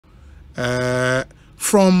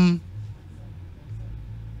from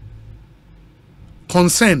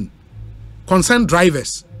concerned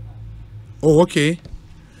drivers. Oh, okay.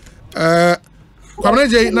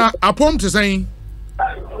 Kwamneje na apom to saying.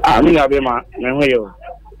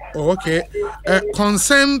 Oh, okay.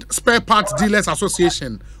 Concerned Spare Parts Dealers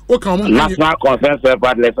Association. National Concerned Spare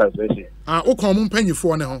Parts Dealers Association. O penny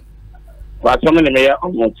for now. But so many mayor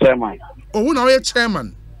chairman. Oh, now you're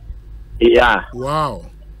chairman. Yeah. Wow.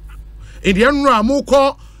 In the end, I'm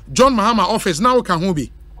call John Mahama office now. Can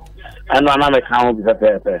be? And another can be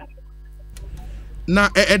the Now,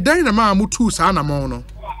 a dynama mutu sana mono.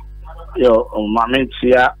 Yo, my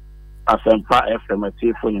chia. Asempa FM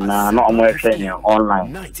phone na no omo ehwe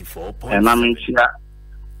online 94. And I mean chia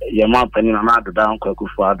your man penny na do down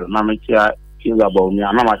kwakufu ado na me chia kiza ba omi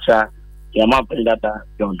na ma cha your man penny data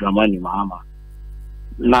don dramani mama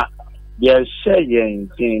na ye share yen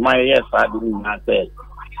tin my yes I didn't na say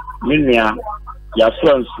minia ya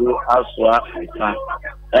so nsu aswa ka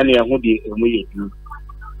ene ehu di emu yedu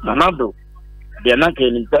na nado de na ke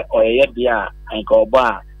ni pe oyeye dia enka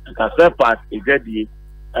oba enka sepat ejadi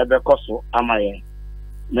ebe koso amaye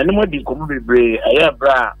menimo di komu bebre aye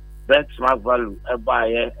bra benchmark value eba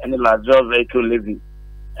aye any large vehicle levy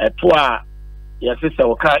eto a yesese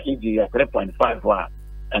woka igi 3.5 wa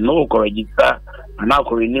eno ko register na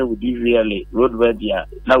ko renew DVLA roadworthy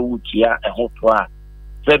na wutia eho to a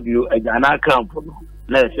sebio agana camp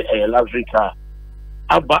na ese aye luxury car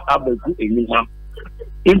abagu enima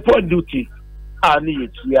import duty ani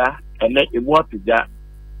yetia ene emu apija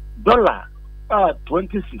dollar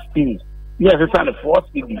 2016, yes, it's on the 4th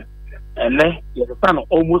CD, and then it's on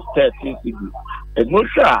almost 13 CD. And no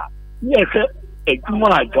sure, yes, a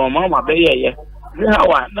good John Mama Bay, yeah, not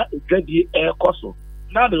a good air coso.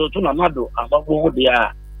 Now there's a another about what they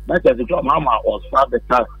are. Not as the John Mama was far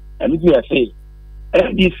better, and if say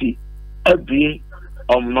NDC every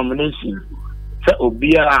nomination, say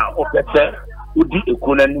Obia or better would be a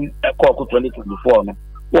colony a call 2024.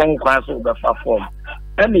 One council the far form.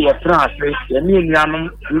 Any transfer, any Union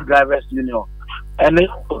Drivers Union, any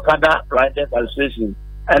Okada Riders Association,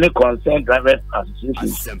 any Concerned Drivers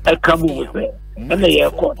Association, I come with it. Any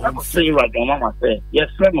year court, I could say what your mama said. Yes,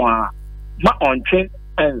 sir, ma on train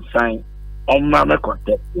and sign on Mama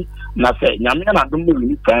contest. Now say, Yamina don't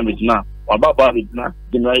believe time is now, or Baba is not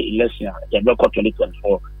January election, Yabaka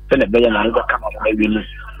 2024. Send a billion and never come up with me.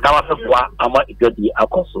 Now I said, I'm a good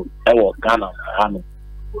Akoso, I will Ghana.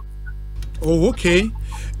 Oh, okay.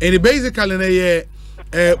 And basically,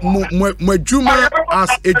 Juma as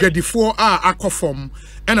a J4 aquaform,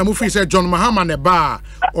 and a movie said John Mahama ne bar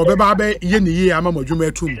or Bebabe Yeni Amamo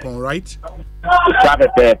Juma Tumpon, right?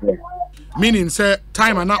 Meaning, sir,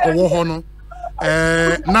 time and not a war honor,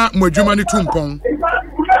 not Mojuma Tumpon.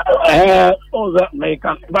 Oh, that make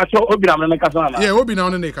us, but Obi, yeah, Obi now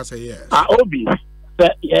and they say, yes. Obi,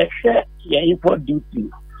 yes, import duty.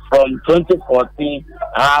 From 2014,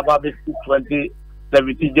 about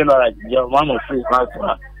 2017 January, your one of free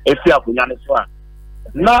transfer. If you have Punyaniswa,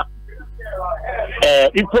 now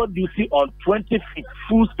import duty on 20 feet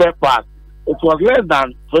full spare parts. It was less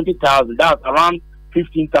than 20,000. That was around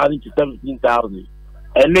 15,000 to 17,000,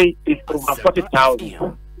 and then it's over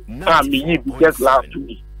 40,000. Because last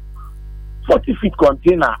week, 40 feet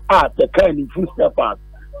container at the kind of full spare parts,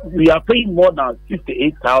 we are paying more than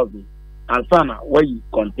 58,000. And sana where you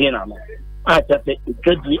container, I just say it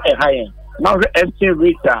could be a high end. Now the exchange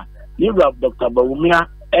rate, you have Dr. Baumia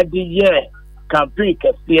every year campaign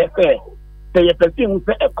CFA. Say a person who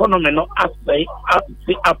say economy no say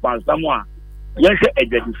up and someone. Yes, a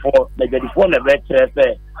J4 never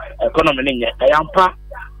say economy in it. I am part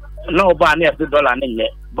no ban $1 in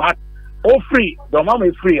it, but all free. The mom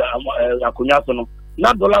is free. Akunyasono.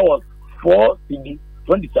 That dollar was 4 CD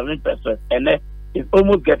 27%, and it's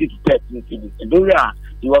almost getting to 13 cities. And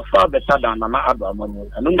he was far better than another money.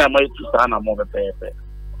 And then I might to stand more better.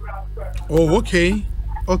 Oh, okay.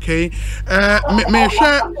 Okay. May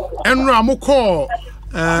share Enra Moko,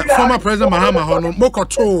 former President Mahama Hono,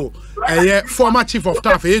 Mokoto, former Chief of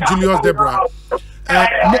Staff, Julius Debra.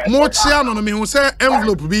 More chair on me who say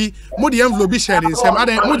envelope be, more the envelope be sharing. Some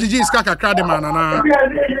other Mujiji is Kaka Cradman.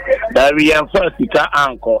 That we have first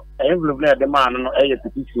uncle, envelope near the man on a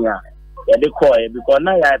petition. Yeah, they call it because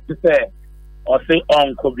now I have to say or say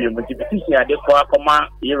uncle be but petition they call command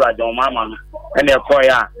era John Mama and they call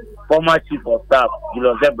ya former Chief of Staff,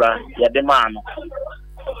 Julius Debra, yeah, the man.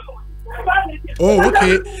 Oh,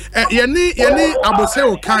 okay. Yani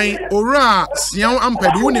abose kind ora sian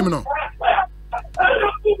ampedu unim no.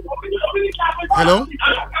 Hello?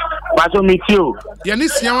 But to meet you. Yani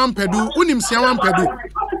sian ampedu unim sian ampedu.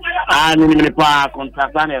 ni pa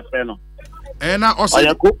contract na friend na also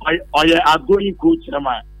oye outgoing coach na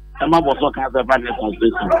ma boso can say partner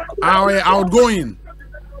translation outgoing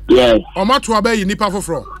yes to abe nipa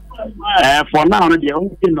foforo for now no the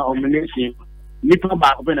only nomination nipa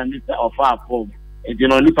ba ko na minister of our form you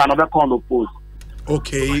know nipa no be call post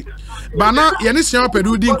okay bana ye ni sia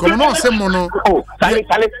pedu di nkomo no se mo no hey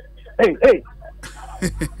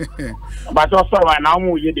but also right now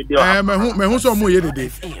mo ye de me so mo ye de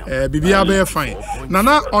bibia be fine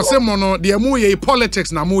nana ose mo no de mo ye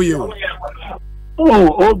politics na mo ye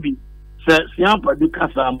obi se siampa du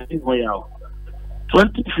kasa mo ya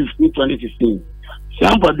 2015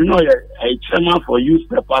 siampa du no ye a chairman for youth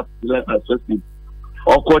purpose association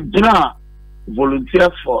okodina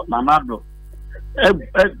volunteers for Nanado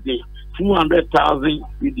every 200,000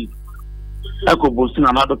 cedi eco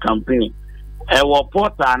Nanado campaign. Our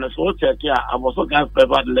portal and so check here. I was also going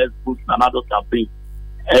to let's put another campaign.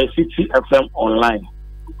 City FM online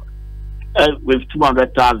with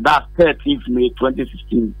 200,000. That's 13th May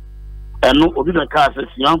 2016. And no, we don't cast a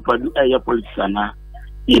young politician.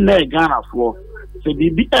 In Ghana for so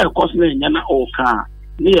the air cost Yana Oka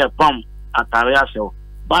near Pam at Ariasho.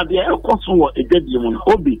 But the air cost was a good demon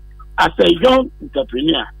hobby as a young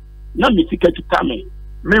entrepreneur. Not me ticket to come in.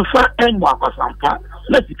 Menfa enwa kwasampa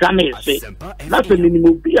na sika na ese na se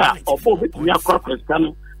minimum bia obo betumi akwa kwesta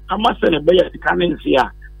no ama se ne be ya sika na nsi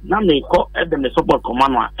a na me ko ede me support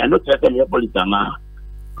command a eno tete me police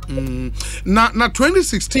na na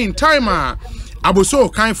 2016 time aboso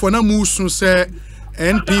kan for na musu se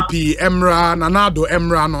NPP emra Nanado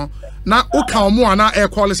emra no na uka omo ana e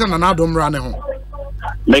call se Nanado emra ne ho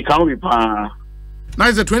me kan we pa na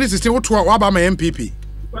is 2016 what wa ba ma NPP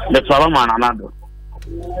le twa ma Nanado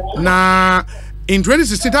na in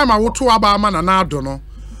 2016 time I would to Abama Nanado no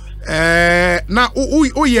na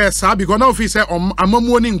yes because now if you say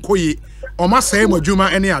amamu ni nkoyi o ma say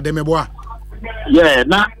modwuma ene ademeboa yeah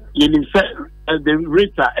na you say the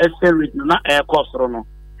rate exchange rate na air cost no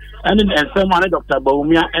and then someone Dr.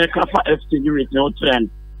 Baumia air kafa exchange rate no trend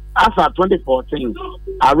after 2014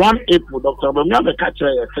 around April Dr. Baumia be catch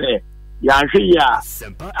say ya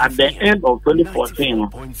at the end of 2014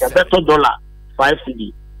 the better dollar 5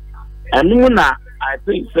 cedi. And Muna, I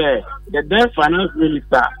think say the then finance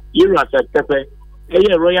minister, Ira Sepepe,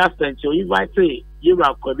 a royal century, if I say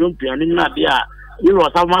Ira Kodumpi and Nadia, Ira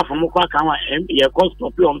Sama from Okama, a cost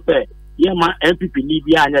of film say, Yama MPP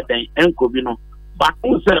Libya and Kobino. But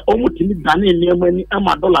who say almost in Dani near many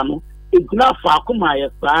Amadolano, it's not far Kuma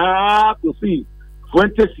to see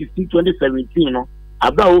 2016-2017,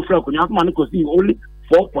 about Ufra Kunyaman could see only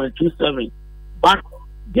 4.27. But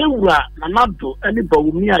they were Nanado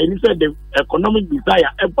anybody near and said the economic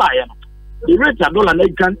desire a buyer. The rate of dollar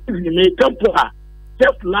can make up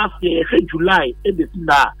just last year, July,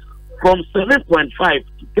 from 7.5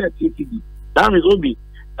 to 30 cedi. That is Obi.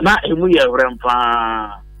 Now, we are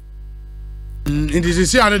rampa. In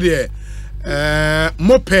this year,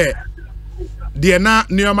 Mope, the na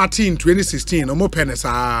near Martin 2016, or Mope, yes,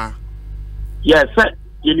 sir.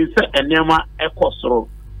 You say a Nema Ecosro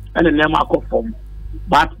and a Nema Conform.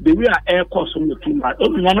 But the way air cost from the team,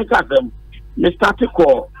 they started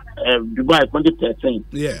call Dubai 2013.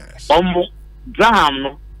 Yes.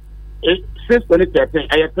 Graham, since 2013,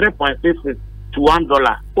 I had 3.66 to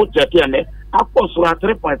 $1. Put $30 I cost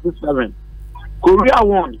 3.67. Korea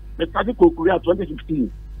won. They started call Korea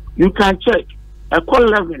 2015. You can check. I call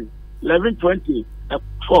 11, 20,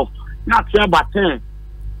 12. Not here, but 10.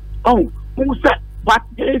 Oh, who said? But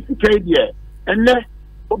it's KD. And then.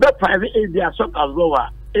 Private ABA shop as well,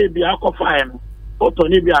 ABA coffee, auto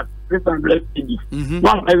ABA 600 cedi.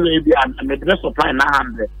 One ABA and the rest supply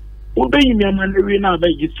 900. Obey me, money now by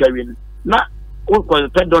this carrying. Not what was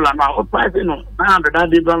 $10 now, or price in 900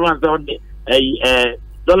 and a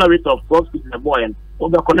dollar rate of 12 in the boy and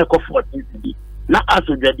over connect of 14 cedi. Not as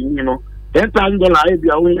to get $10,000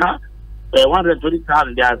 ABA winner,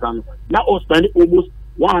 120,000 there. Now, spend almost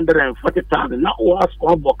 140,000. Now, was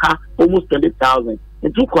for Boca almost 20,000.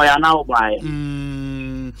 Into Koya now by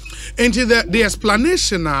into the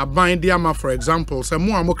explanation by Diama, for example, some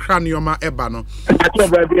more cranioma ebano.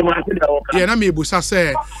 Yeah, na me busa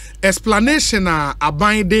say explanation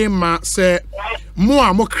by Dema say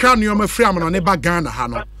more cranioma frame on eba Ghana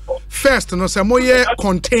hano. First, no say moye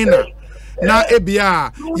container na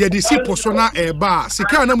ebia ye disipo so na eba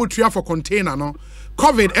sika na mutua for container no.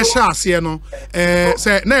 COVID ase no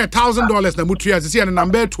say na $1,000 na mutua say na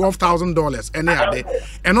number $12,000 ene ade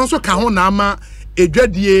eno so ka ho na ama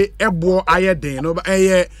edwadie ebo ayeden no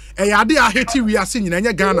eye ade aheti wi ase nyina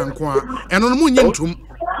nya Ghana nko a eno no munye ntum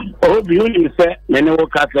o bi uni say me ne wo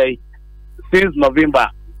ka say since November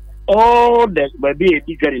all the baby a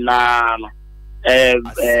teacher na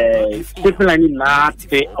people like na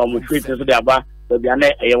say free so they aba so they na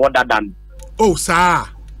what than. Oh sir.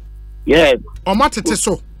 Yes. Omatete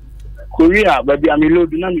so. Korea baby am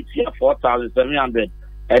load na me 4,700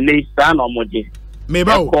 and they stand on moje.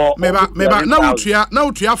 Meba na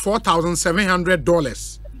utua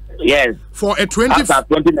 $4,700. Yes. For a 20 after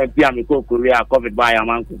 2019 am go Korea COVID buy am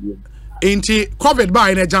an ko bi. Inti COVID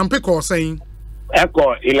buy na jump ko saying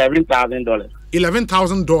Echo $11,000.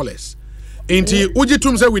 $11,000. Inti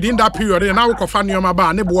ujitum say within that period na wo kofa nioma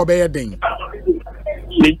ba ne bo be den.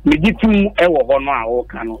 Me gitum e wo ho no a wo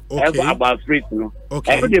ka no. Okay. About freight no.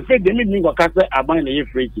 Okay. E dey freight dey me go ka say aban na ye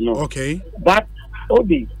freight no. Okay. But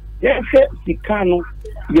obi ye say sika no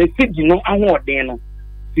ye sigi no ahoden no.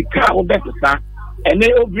 Sika wo be sa and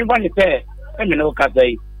they obi ban say e me no ka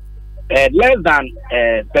say less than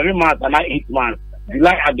 7 months and 8 months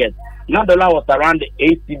July August. Now dollar was around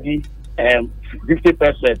 8 cedi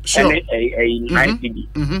 50%, sure. And a 9 cedi.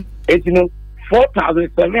 It's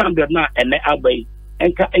 4,700 now and abay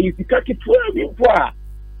and ka you kaki 12 before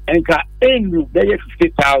and ka endu dey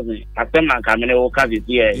 50,000 atem na ka me no ka this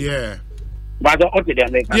year. Yeah. But the other they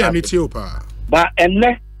make. Yeah, me too pa. But and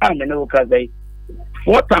me no ka say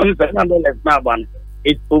 $4,700 now ban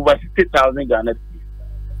it's over 60,000 Ghana.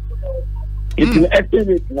 It's an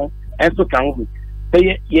estimate no and so can we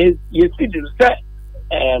say yes see the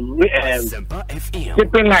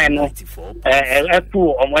shipping line no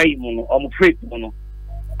freight no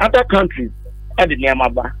other countries at the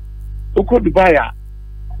Niamaba who could buy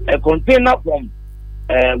a container from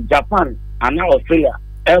Japan and now Australia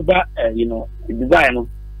ever design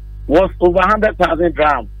was over 100,000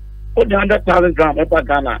 grams. Over 100,000 grams ever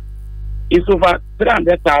Ghana is over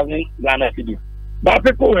 300,000 Ghana cedis. But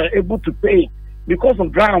people were able to pay because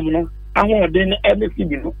of gram, you know, I want then any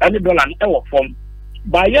cedi, any dollar and ever from.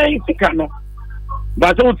 But yeah, if you can,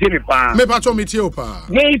 but don't tell me, pa. Me pato me tio pa.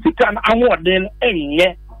 Yeah, if you can, I want then any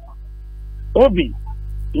yeah. Obi,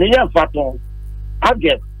 me yeah, faton. I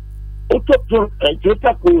guess.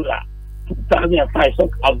 Toyota Corolla 2005 so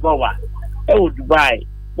Azawa. I would buy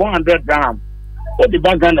 100 grams. So the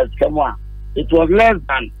bag come on. It was less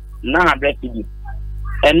than 900 cedis.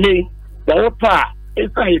 And then the upper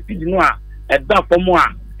it's a cedi no at that for more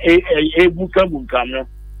a bunka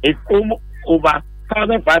it's almost over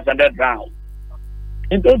 1,500 grams.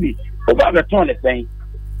 And Toby, over the ton is saying.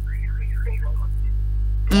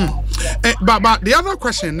 But the other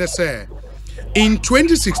question they say in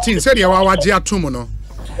 2016 said ya wawaji atumuno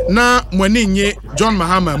na mwaninye John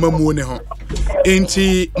Mahama mamuone ho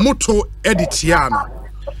enti moto editiano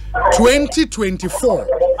 2024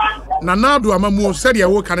 na nadu amamu said ya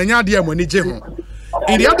wo kananya de amani je ho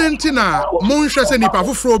in the other na monhwe se nipa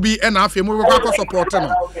foforo bi e na afie mo ko support no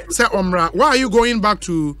say omra why are you going back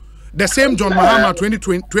to the same John Mahama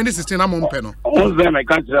 2016 amompe no Oze me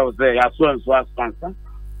country was there ya so and so sponsor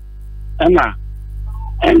na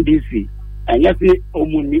NDC and yet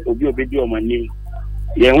omuni obi obedi omani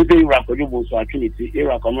ye won dey rap ojo bo so atwinity e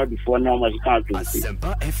rap come before now much can't do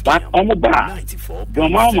but omoba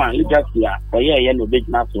John Mahama legacy a oye no big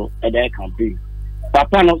na so e dey campaign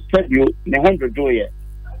papa no said you ne 100 joye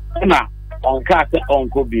na on ka se on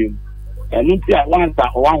ko bi enu ti a wan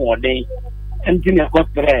ta o wan hoden enti ne ko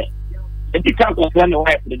tre e di ka ko se ne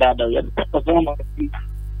wife de da ya ko se mo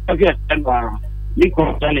okay and ni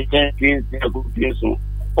ko se ne ten ko bi so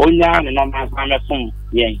onya ne no ma sa me so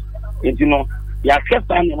yen enti no ya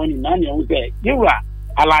kesa ne money na ne wo se yiwa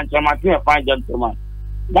alanchama te fa gentleman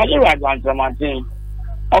ba yiwa alanchama te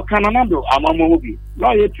o kananado amamo bi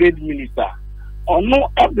no ye trade minister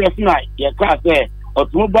ono address na ye ka say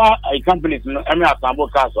automobile companies no emi asambo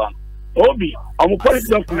cars one obi omo policy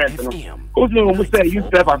document no ozo omo say use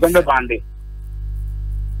paper for bande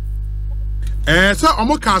so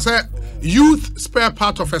omo ka say youth spare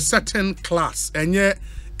part of a certain class enye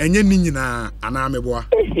ni nyina ana meboa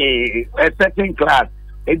a certain class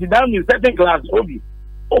it down in certain class obi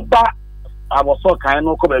oba aboso kan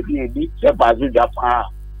no ko ba bi edi se bazu Japan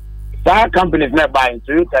sa companies na buy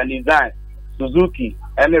Toyota design Suzuki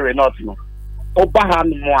and Renault no oba ha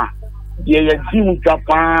no a de ye jimu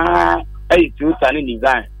Japan e Toyota ni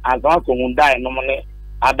design as one ko Hyundai no mo ne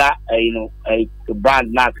ada a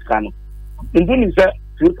brand na kan nduni se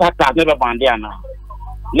Toyota ta never bande ana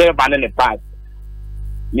never bande ne part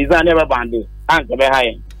design never bande an ko be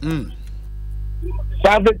high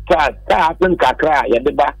service cars ka happen kakra ya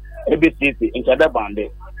de ba ebcc in the bande.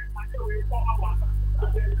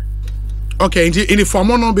 Okay, in the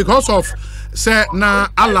form because of say na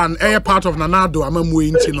Alan a part of Nanado amamu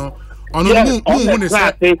inti no ono mu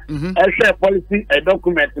say a policy a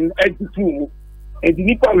document in 82 and the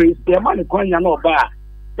people is the money coin no bar.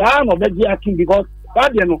 That no be akin because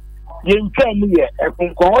that you know you tell me a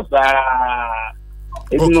concourse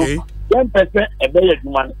okay 10% a better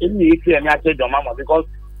man in the issue and I said your mama because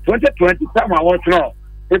 2020 time I want to know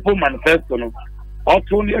people manifesto no or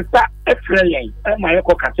to start explaining my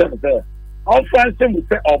echo catcher there. All friends will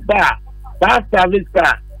say or bar that service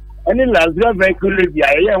car any luxury vehicle be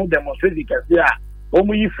a who demonstrate the cassia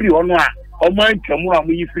omu free or not or my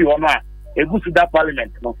kamu free or not a good to that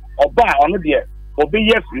parliament no or bar on the obey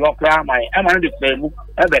yes your crime my am on the table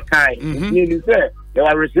every kind you say they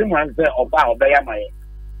are receiving one say or bar obey my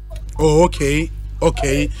oh okay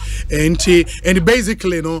and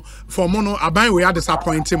basically no for mono aban we are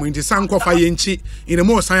disappointed in the san kofa yenchi in the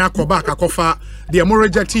more san akoba akofa they more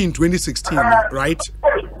rejected in 2016 right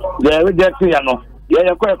they rejected you know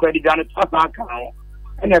yeah quite the Janet Papa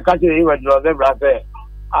and a country you were say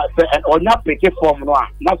on your picket form no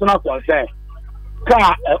national concern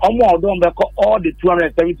car almost don't all the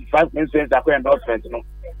 275 ministers that are endorsement no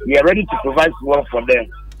we are ready to provide work for them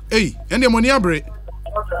hey and the money abre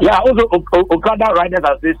yeah also Okada Riders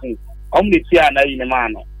Association the tia na in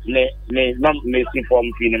man ne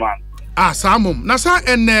form in man samum na sa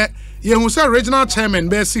enne ye hu say regional chairman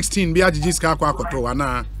be 16 bi agigi ska kwa akoto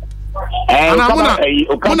ana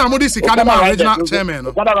muna mudi sikane ma regional chairman no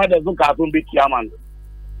Okada Riders go ka so be chairman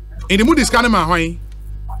in mudi sikane ma hwan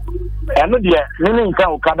eno de me nka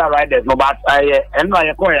Okada Riders no but eno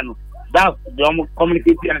aye ko no that's the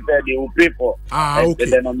communication and they will pay for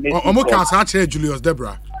okay omo can say Julius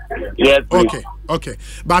Debra yes okay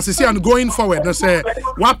but see and going forward no say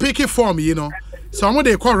what pick it form you know so omo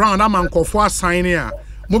dey call round am nkofo assign here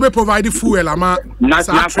mo be provide fuel ama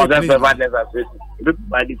national provide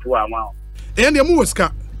the fuel amount and the mo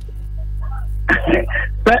ska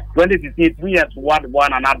 2016 years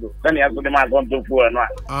one another then you have to demand on to fuel no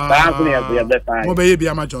mo be be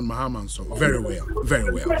ama John Mahama so very well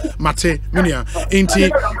mate minia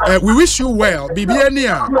enti we wish you well bibia ni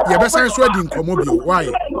a ye be san so adi nkomo bio why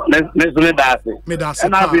me dase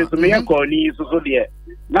and I be to me ko ni so de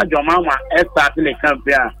na John Mahama start the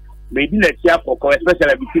campaign me di let here for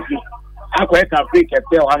especially because akwa campaign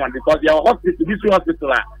kepe o ama because your hospital this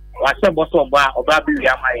hospital wa se boss oba bi wi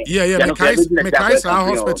amaye yeah me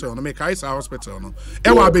kai hospital no e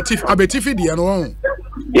wa abetifi de no won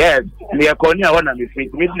yes me ko ni a wona me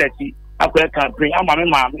fit me let akwa campaign ama me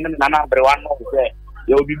ma na na bre wa no se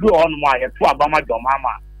ye obi bi on mo aye to abama John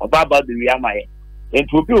Mahama oba ba bi wi amaye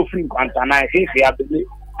enti obi ofin kwanta na e fi abele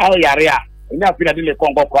aw yare a ina fi na de le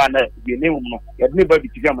kongo kwa na bi ne mu no ye de ba bi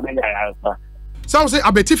tifi am na yare sa so say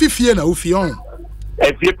abetifi fie na ofi on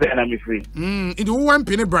e fie pe na me free it do one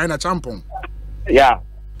penny Brian a champon yeah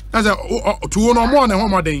as a to no more na ho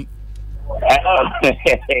moden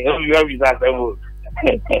you are with us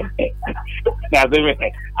as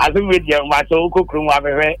we dey ma to kokru mu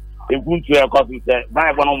afefe e kuntu e ko se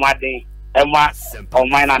ba bo no maden e ma o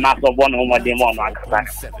mine na so bo no moden mo ma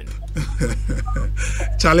kasa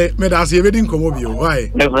Chale me da se ebedi nkomo bio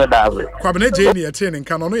why never da we kwabene je ni ete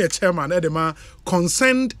nka no ye chairman edema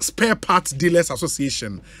Concerned Spare Parts Dealers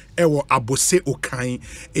Association ewo abose okan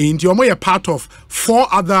and omo ye part of 4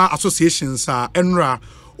 other associations enra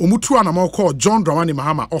omutu anamo call John Dramani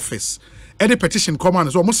Mahama office any petition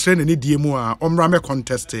command so almost send any DMO omra me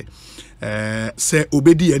contest say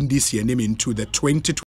obedi NDC name into the 2020